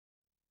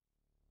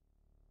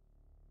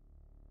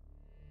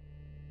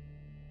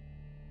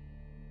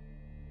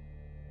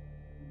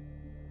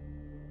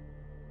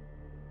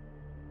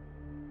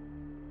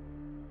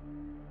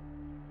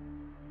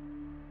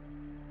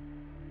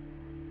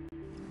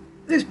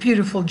This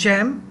beautiful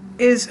gem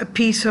is a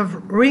piece of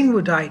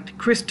ringwoodite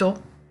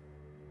crystal.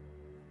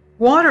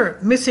 Water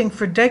missing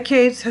for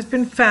decades has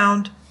been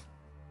found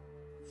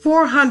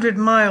 400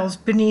 miles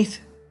beneath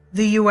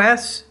the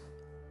US.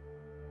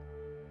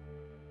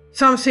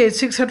 Some say it's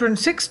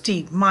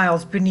 660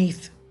 miles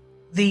beneath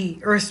the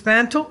Earth's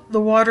mantle. The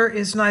water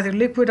is neither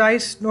liquid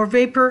ice nor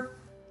vapor.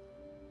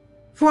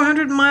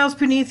 400 miles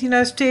beneath the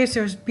United States,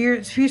 there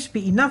appears to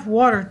be enough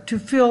water to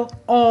fill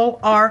all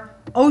our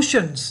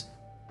oceans.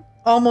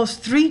 Almost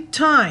 3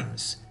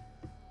 times.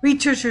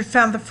 Researchers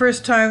found the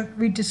first time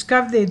they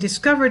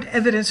discovered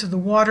evidence of the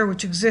water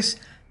which exists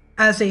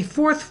as a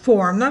fourth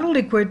form, not a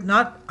liquid,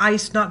 not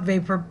ice, not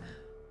vapor,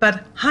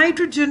 but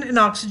hydrogen and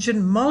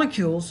oxygen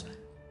molecules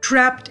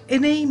trapped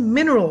in a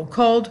mineral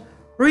called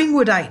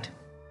ringwoodite,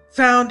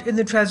 found in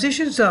the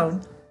transition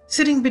zone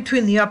sitting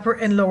between the upper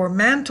and lower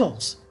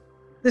mantles.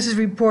 This is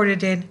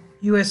reported in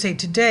USA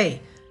Today.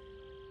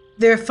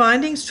 Their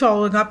findings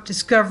following up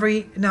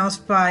discovery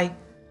announced by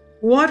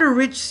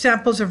water-rich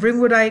samples of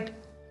ringwoodite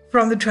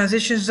from the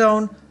transition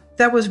zone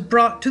that was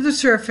brought to the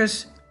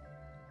surface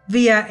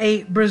via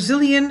a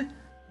Brazilian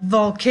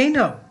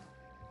volcano,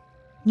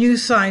 New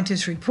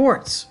Scientist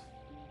reports.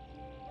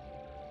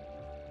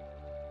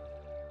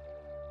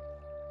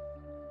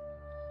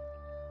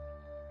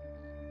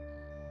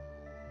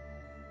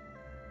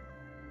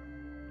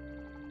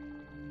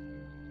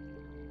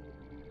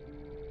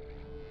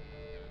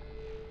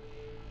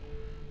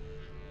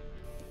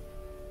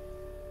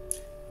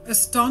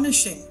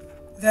 Astonishing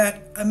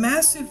that a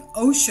massive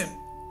ocean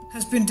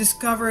has been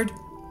discovered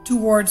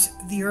towards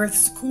the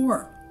Earth's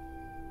core.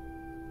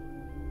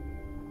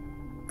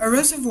 A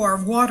reservoir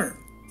of water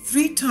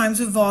 3 times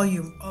the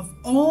volume of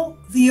all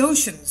the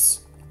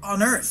oceans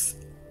on Earth.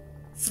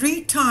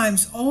 3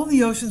 times all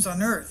the oceans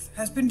on Earth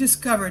has been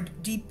discovered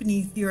deep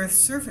beneath the Earth's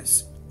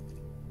surface.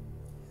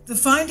 The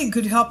finding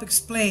could help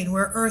explain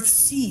where Earth's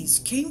seas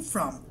came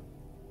from.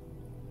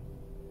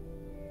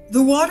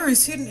 The water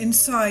is hidden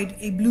inside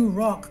a blue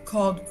rock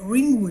called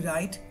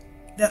ringwoodite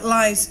that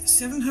lies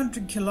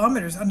 700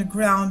 kilometers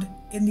underground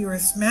in the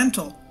Earth's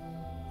mantle,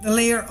 the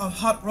layer of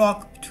hot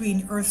rock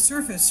between Earth's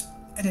surface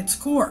and its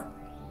core.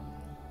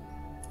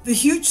 The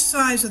huge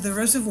size of the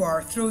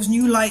reservoir throws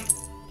new light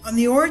on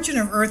the origin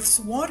of Earth's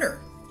water.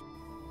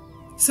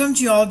 Some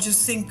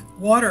geologists think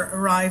water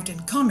arrived in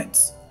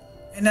comets,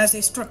 and as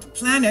they struck the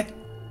planet,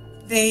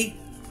 they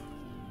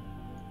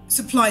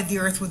supplied the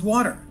Earth with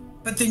water.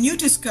 But the new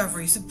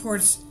discovery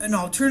supports an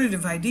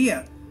alternative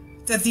idea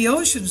that the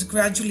oceans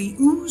gradually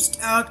oozed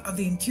out of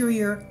the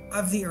interior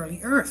of the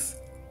early Earth.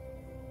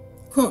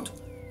 Quote,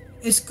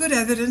 "It's good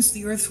evidence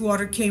the Earth's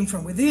water came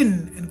from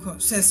within," end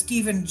quote, says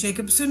Stephen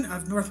Jacobson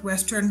of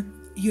Northwestern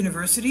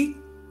University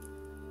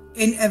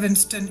in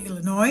Evanston,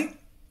 Illinois.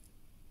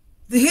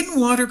 The hidden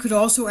water could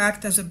also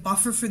act as a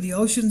buffer for the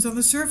oceans on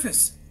the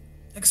surface,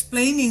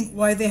 explaining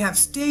why they have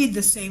stayed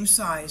the same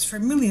size for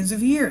millions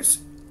of years.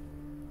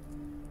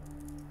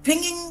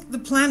 Pinging the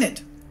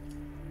planet.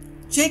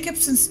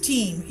 Jacobson's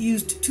team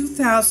used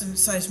 2,000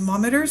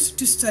 seismometers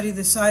to study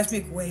the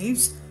seismic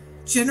waves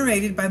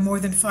generated by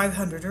more than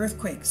 500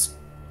 earthquakes.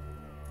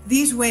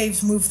 These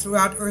waves move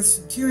throughout Earth's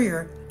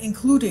interior,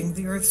 including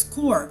the Earth's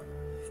core,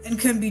 and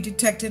can be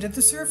detected at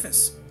the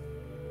surface.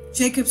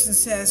 Jacobson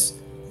says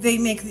they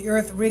make the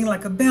Earth ring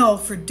like a bell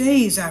for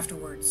days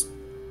afterwards.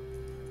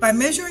 By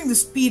measuring the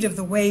speed of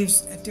the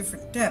waves at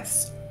different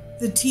depths,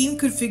 the team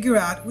could figure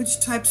out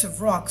which types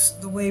of rocks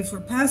the waves were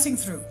passing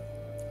through.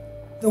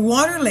 The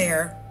water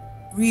layer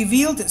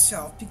revealed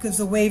itself because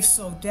the waves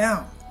slowed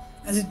down,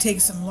 as it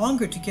takes them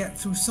longer to get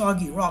through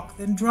soggy rock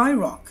than dry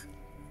rock.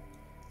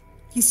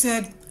 He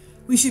said,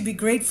 "We should be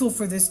grateful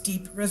for this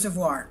deep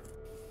reservoir."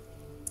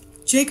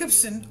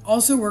 Jacobson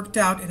also worked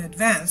out in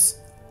advance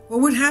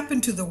what would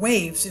happen to the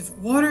waves if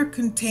water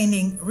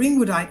containing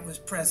ringwoodite was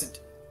present.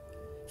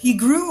 He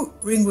grew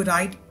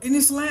ringwoodite in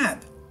his lab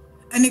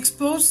and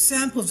exposed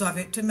samples of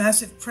it to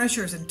massive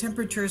pressures and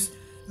temperatures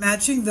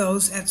matching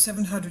those at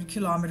 700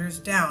 kilometers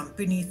down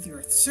beneath the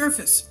Earth's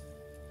surface.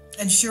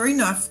 And sure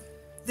enough,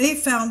 they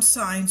found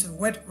signs of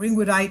wet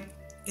ringwoodite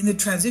in the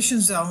transition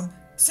zone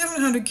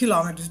 700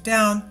 kilometers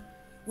down,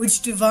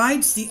 which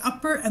divides the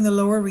upper and the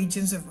lower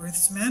regions of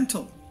Earth's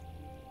mantle.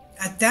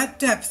 At that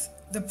depth,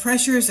 the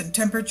pressures and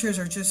temperatures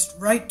are just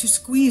right to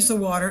squeeze the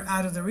water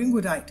out of the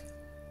ringwoodite.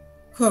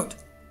 Quote,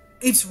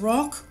 "It's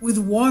rock with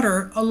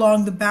water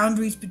along the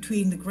boundaries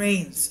between the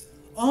grains,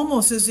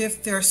 almost as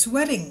if they're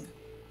sweating,"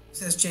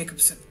 says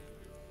Jacobson.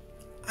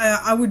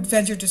 I would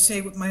venture to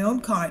say with my own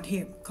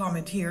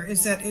comment here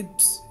is that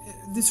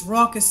this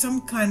rock is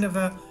some kind of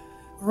a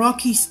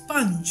rocky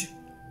sponge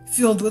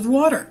filled with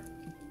water.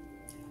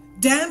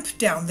 Damp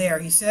down there,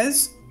 he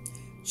says.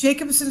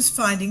 Jacobson's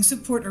findings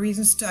support a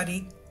recent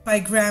study by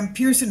Graham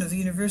Pearson of the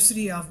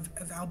University of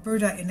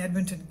Alberta in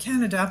Edmonton,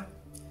 Canada.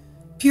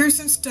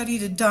 Pearson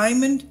studied a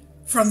diamond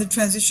from the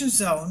transition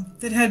zone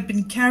that had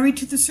been carried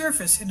to the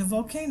surface in a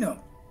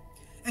volcano,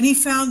 and he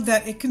found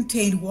that it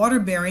contained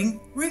water-bearing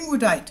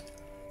ringwoodite,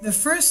 the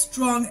first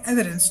strong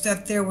evidence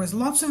that there was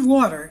lots of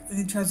water in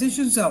the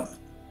transition zone.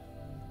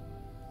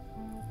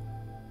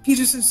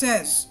 Peterson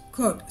says,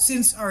 quote,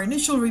 "Since our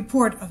initial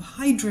report of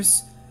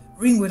hydrous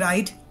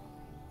ringwoodite,"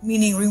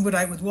 meaning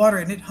ringwoodite with water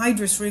in it,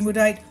 hydrous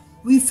ringwoodite,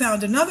 "we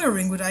found another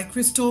ringwoodite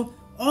crystal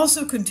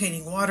also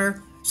containing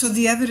water, so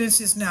the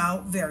evidence is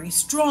now very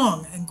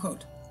strong," end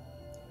quote.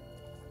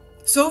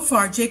 So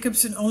far,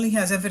 Jacobson only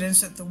has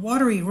evidence that the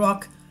watery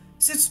rock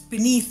sits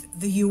beneath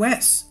the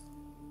US.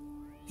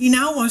 He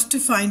now wants to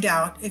find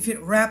out if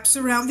it wraps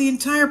around the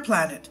entire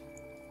planet.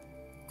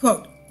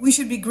 Quote, "We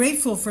should be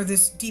grateful for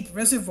this deep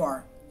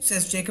reservoir,"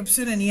 says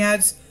Jacobson, and he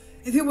adds,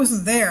 "If it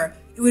wasn't there,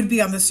 it would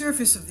be on the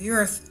surface of the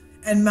Earth,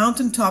 and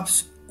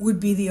mountaintops would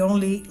be the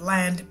only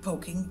land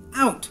poking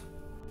out."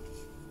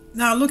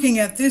 Now, looking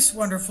at this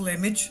wonderful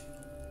image,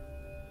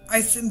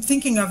 I'm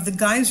thinking of the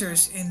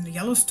geysers in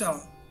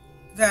Yellowstone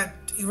that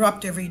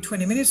erupt every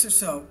 20 minutes or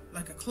so,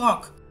 like a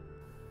clock.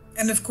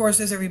 And of course,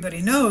 as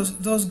everybody knows,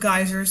 those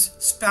geysers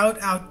spout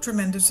out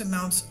tremendous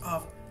amounts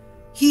of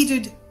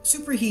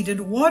superheated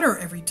water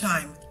every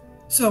time.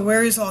 So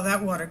where is all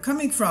that water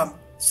coming from?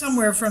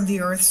 Somewhere from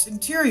the Earth's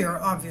interior,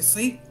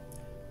 obviously.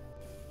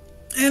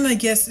 And I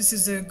guess this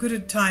is as good a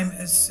time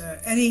as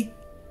any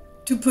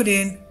to put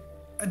in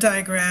a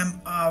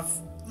diagram of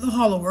the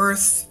hollow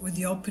Earth with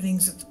the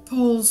openings at the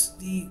poles,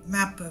 the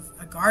map of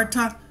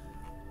Agartha,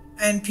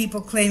 and people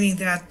claiming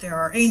that there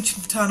are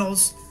ancient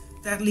tunnels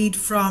that lead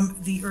from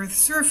the Earth's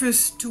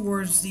surface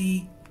towards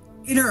the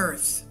inner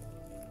Earth.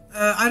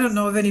 I don't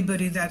know of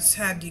anybody that's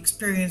had the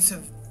experience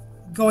of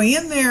going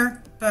in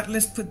there, but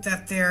let's put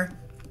that there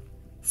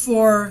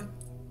for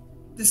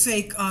the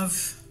sake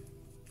of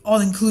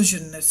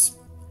all-inclusionness.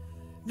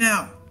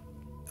 Now,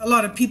 a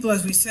lot of people,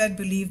 as we said,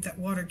 believe that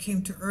water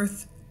came to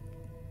Earth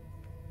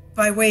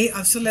by way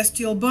of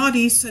celestial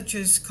bodies such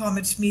as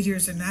comets,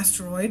 meteors, and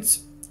asteroids.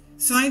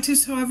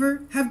 Scientists,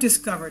 however, have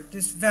discovered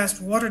this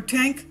vast water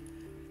tank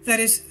that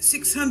is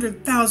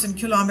 600,000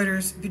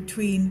 kilometers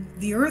between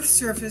the Earth's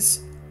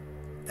surface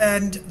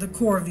and the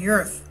core of the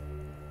Earth.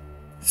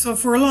 So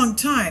for a long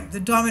time, the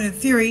dominant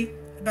theory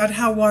about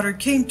how water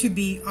came to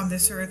be on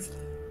this Earth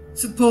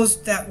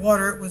supposed that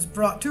water was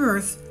brought to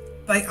Earth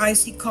by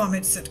icy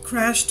comets that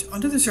crashed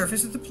onto the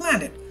surface of the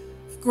planet.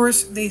 Of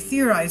course, they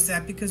theorized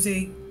that because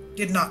they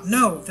did not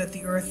know that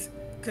the Earth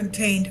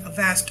contained a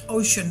vast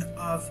ocean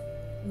of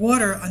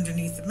water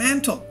underneath the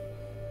mantle.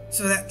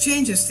 So that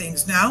changes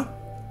things now.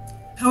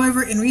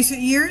 However, in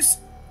recent years,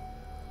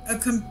 a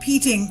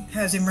competing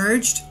has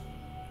emerged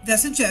that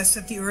suggests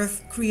that the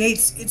Earth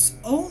creates its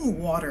own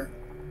water.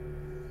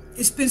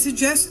 It's been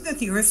suggested that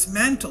the Earth's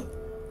mantle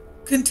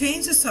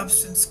contains a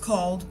substance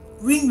called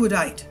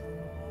ringwoodite.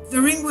 The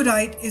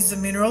ringwoodite is the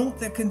mineral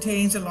that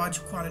contains a large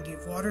quantity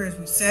of water, as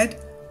we said.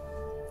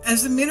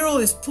 As the mineral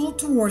is pulled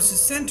towards the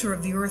center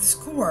of the Earth's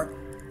core,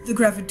 the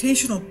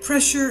gravitational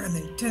pressure and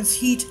the intense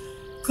heat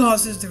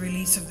causes the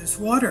release of this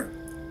water.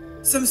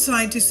 Some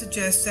scientists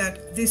suggest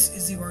that this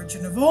is the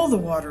origin of all the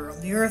water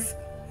on the Earth,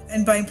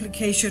 and by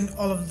implication,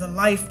 all of the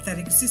life that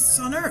exists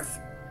on Earth.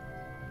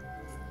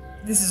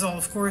 This is all,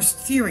 of course,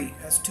 theory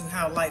as to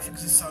how life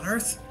exists on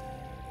Earth.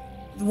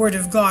 The Word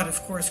of God,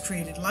 of course,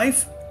 created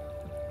life.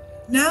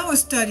 Now, a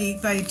study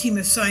by a team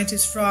of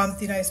scientists from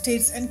the United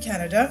States and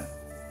Canada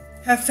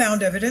have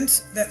found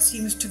evidence that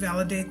seems to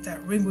validate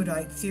that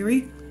ringwoodite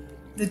theory.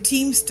 The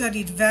team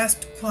studied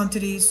vast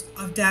quantities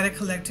of data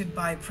collected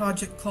by a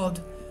project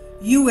called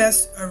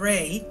US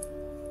Array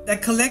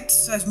that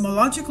collects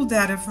seismological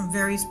data from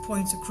various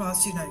points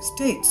across the United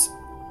States.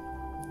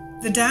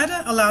 The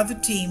data allowed the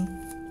team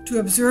to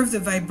observe the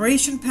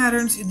vibration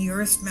patterns in the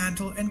Earth's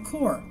mantle and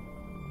core.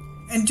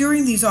 And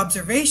during these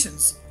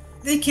observations,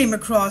 they came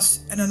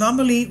across an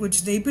anomaly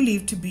which they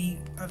believed to be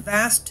a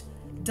vast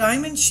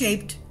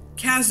diamond-shaped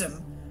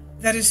chasm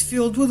that is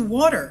filled with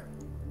water.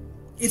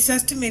 It's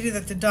estimated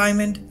that the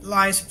diamond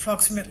lies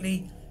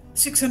approximately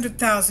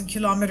 600,000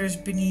 kilometers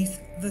beneath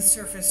the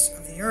surface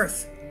of the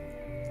Earth.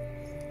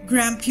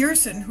 Graham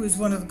Pearson, who is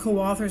one of the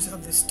co-authors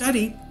of this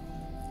study,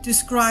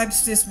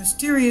 describes this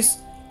mysterious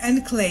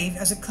enclave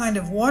as a kind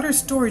of water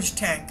storage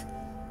tank,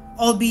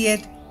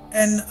 albeit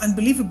an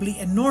unbelievably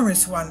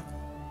enormous one.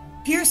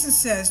 Pearson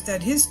says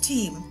that his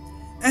team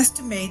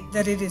estimate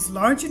that it is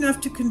large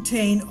enough to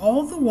contain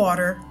all the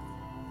water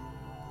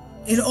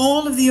in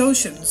all of the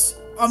oceans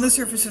on the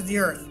surface of the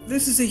Earth.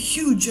 This is a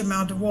huge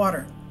amount of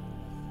water.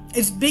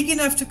 It's big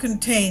enough to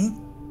contain,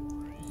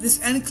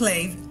 this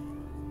enclave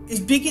is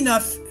big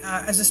enough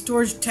as a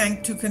storage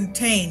tank to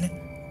contain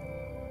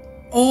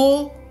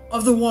all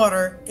of the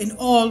water in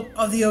all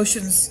of the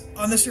oceans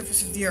on the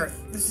surface of the Earth.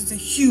 This is a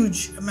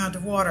huge amount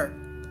of water.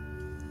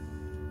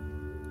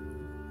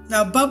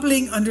 Now,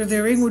 bubbling under the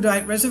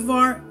ringwoodite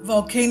reservoir,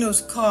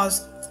 volcanoes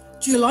cause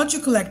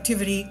geological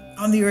activity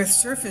on the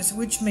Earth's surface,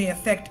 which may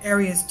affect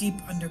areas deep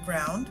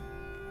underground.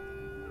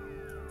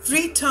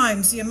 3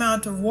 times the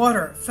amount of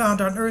water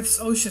found on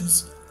Earth's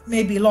oceans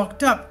may be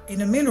locked up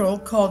in a mineral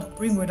called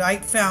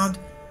ringwoodite, found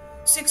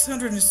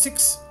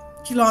 606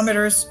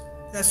 kilometers,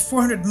 that's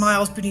 400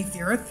 miles beneath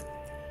the Earth.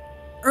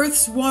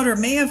 Earth's water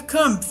may have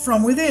come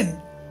from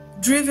within,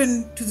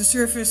 driven to the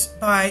surface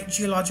by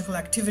geological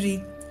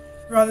activity,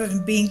 rather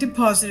than being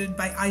deposited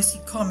by icy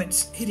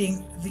comets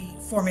hitting the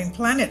forming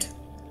planet.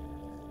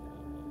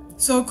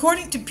 So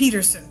according to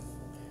Peterson,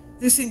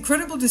 this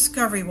incredible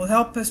discovery will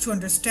help us to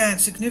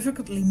understand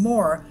significantly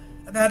more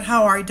about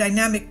how our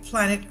dynamic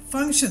planet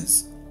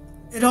functions.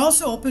 It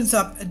also opens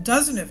up a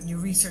dozen of new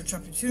research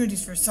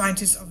opportunities for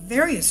scientists of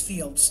various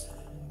fields.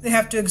 They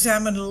have to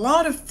examine a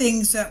lot of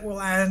things that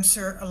will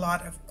answer a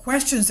lot of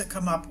questions that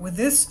come up with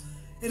this.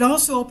 It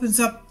also opens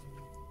up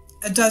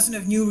a dozen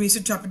of new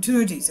research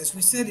opportunities. As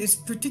we said, it's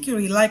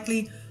particularly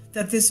likely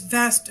that this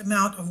vast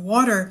amount of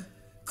water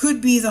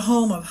could be the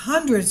home of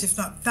hundreds, if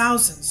not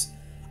thousands,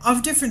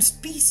 of different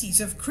species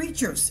of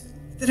creatures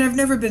that have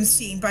never been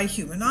seen by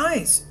human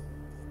eyes.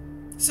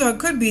 So it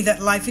could be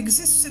that life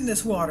exists in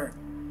this water.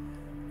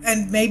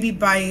 And maybe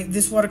by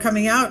this water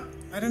coming out,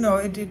 I don't know,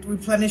 it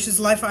replenishes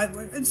life.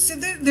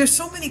 There's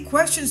so many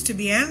questions to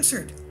be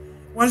answered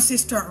once they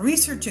start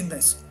researching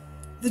this.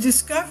 The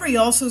discovery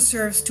also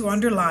serves to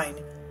underline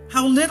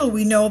how little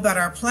we know about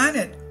our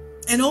planet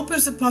and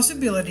opens the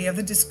possibility of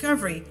the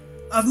discovery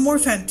of more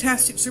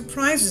fantastic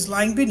surprises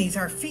lying beneath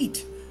our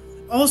feet.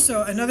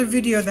 Also, another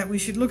video that we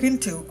should look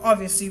into,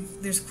 obviously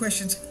there's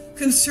questions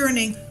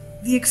concerning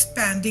the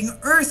expanding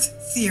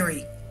Earth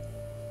theory.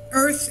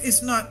 Earth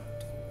is not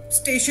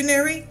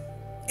stationary,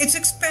 it's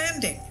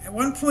expanding. At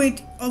one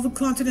point, all the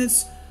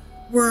continents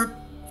were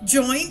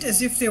joined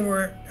as if they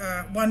were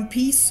one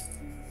piece.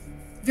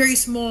 Very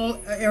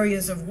small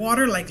areas of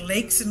water like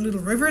lakes and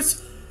little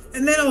rivers.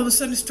 And then all of a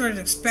sudden it started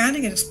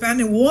expanding and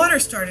expanding. Water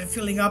started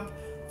filling up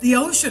the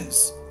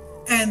oceans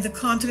and the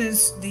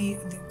continents, the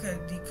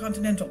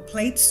continental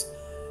plates,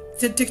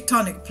 the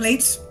tectonic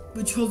plates,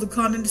 which hold the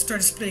continents,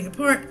 started splitting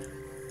apart.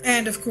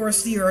 And of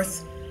course, the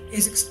Earth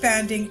is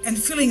expanding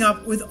and filling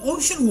up with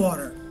ocean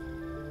water.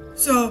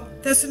 So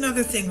that's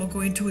another thing we'll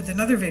go into with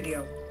another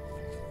video.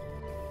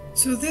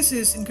 So this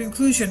is, in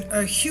conclusion,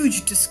 a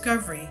huge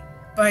discovery.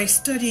 By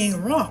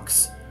studying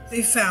rocks,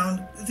 they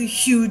found the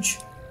huge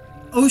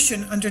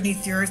ocean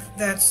underneath the Earth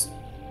that's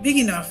big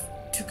enough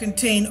to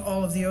contain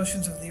all of the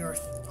oceans of the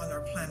Earth on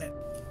our planet.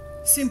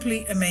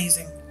 Simply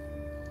amazing.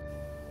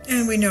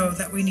 And we know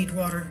that we need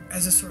water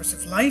as a source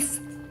of life.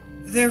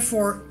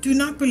 Therefore, do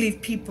not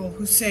believe people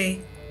who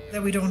say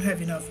that we don't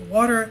have enough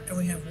water and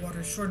we have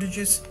water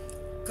shortages.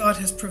 God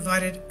has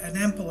provided an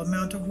ample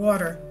amount of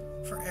water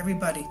for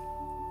everybody.